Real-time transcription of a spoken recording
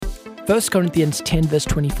1 Corinthians 10 verse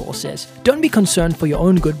 24 says, "Don't be concerned for your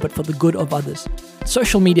own good, but for the good of others."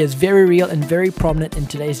 Social media is very real and very prominent in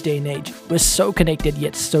today's day and age. We're so connected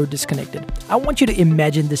yet so disconnected. I want you to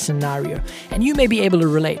imagine this scenario, and you may be able to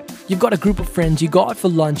relate. You've got a group of friends, you go out for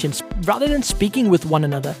lunch, and rather than speaking with one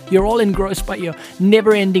another, you're all engrossed by your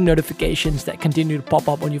never-ending notifications that continue to pop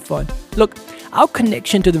up on your phone. Look, our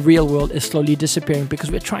connection to the real world is slowly disappearing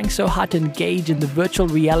because we're trying so hard to engage in the virtual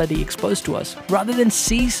reality exposed to us, rather than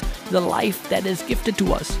seize the life that is gifted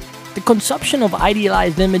to us. The consumption of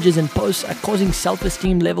idealized images and posts are causing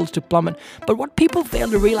self-esteem levels to plummet, but what people fail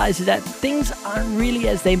to realize is that things aren't really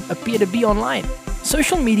as they appear to be online.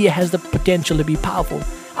 Social media has the potential to be powerful.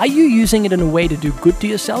 Are you using it in a way to do good to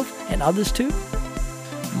yourself and others too?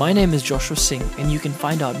 My name is Joshua Singh, and you can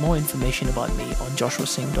find out more information about me on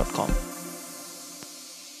joshuasingh.com.